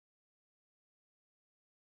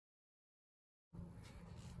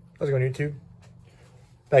How's it going, YouTube?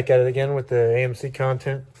 Back at it again with the AMC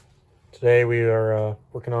content. Today we are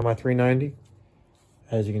working on my 390.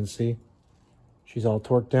 As you can see, she's all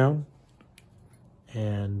torqued down,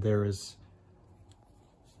 and there is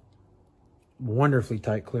wonderfully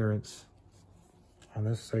tight clearance on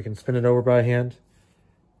this, so I can spin it over by hand.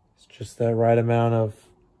 It's just that right amount of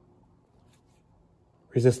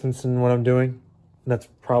resistance in what I'm doing, and that's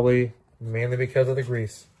probably mainly because of the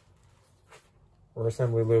grease or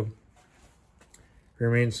assembly lube. Rear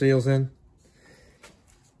main seals in,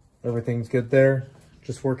 everything's good there.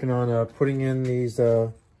 Just working on putting in these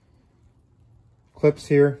clips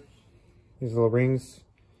here, these little rings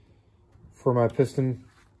for my piston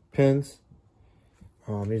pins.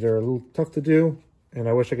 These are a little tough to do, and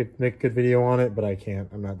I wish I could make a good video on it, but I can't.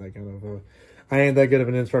 I'm not that kind of I ain't that good of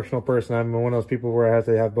an instructional person. I'm one of those people where I have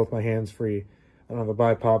to have both my hands free. I don't have a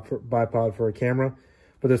bipod for a camera,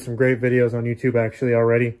 but there's some great videos on YouTube actually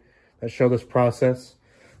already that show this process.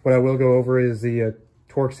 What I will go over is the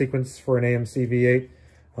torque sequence for an AMC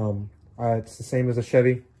V8. It's the same as a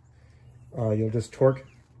Chevy. You'll just torque,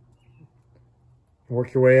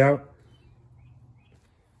 work your way out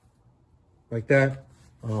like that.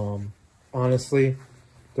 Honestly,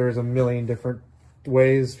 there's a million different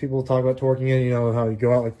ways people talk about torquing it. You know, how you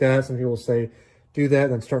go out like that. Some people say do that,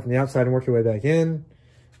 then start from the outside and work your way back in.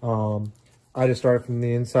 I just started from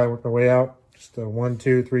the inside, work my way out. Just 1,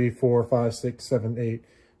 2, 3, 4, 5, 6, 7, 8,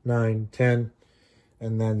 9, 10.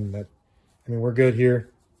 And then that, I mean, we're good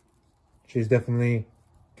here. She's definitely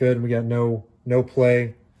good. We got no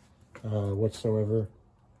play whatsoever.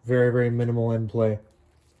 Very, very minimal end play.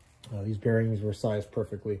 These bearings were sized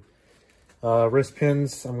perfectly. Wrist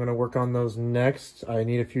pins, I'm going to work on those next. I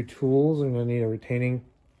need a few tools. I'm going to need a retaining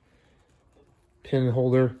pin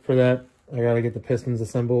holder for that. I got to get the pistons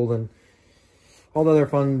assembled and all the other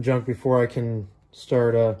fun junk before I can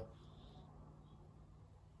start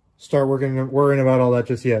worrying about all that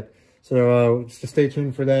just yet. So just stay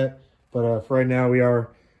tuned for that. But for right now, we are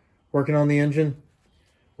working on the engine.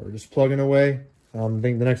 We're just plugging away. I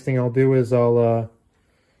think the next thing I'll do is I'll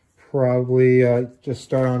probably just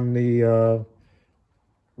start on the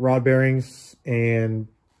rod bearings and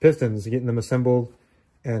pistons, getting them assembled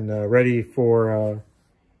and ready for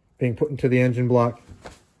being put into the engine block.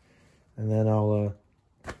 And then I'll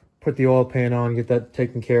put the oil pan on, get that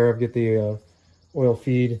taken care of, get the oil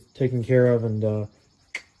feed taken care of, and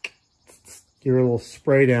give her a little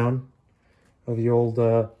spray down of the old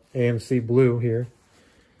AMC blue here.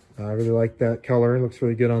 I really like that color. It looks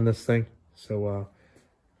really good on this thing. So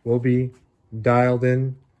we'll be dialed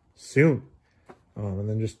in soon. And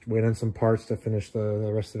then just wait on some parts to finish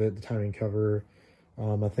the rest of it, the timing cover.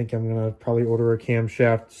 I think I'm going to probably order a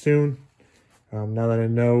camshaft soon. Now that I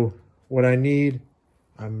know what I need,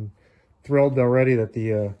 I'm thrilled already that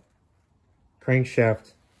the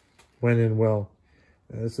crankshaft went in well.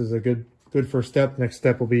 This is a good first step. Next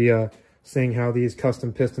step will be seeing how these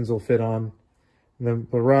custom pistons will fit on.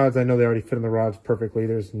 And the rods, I know they already fit in the rods perfectly.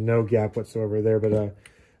 There's no gap whatsoever there, but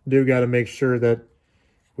do got to make sure that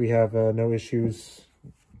we have no issues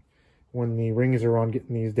when the rings are on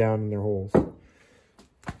getting these down in their holes.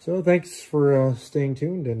 So thanks for staying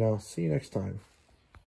tuned, and I'll see you next time.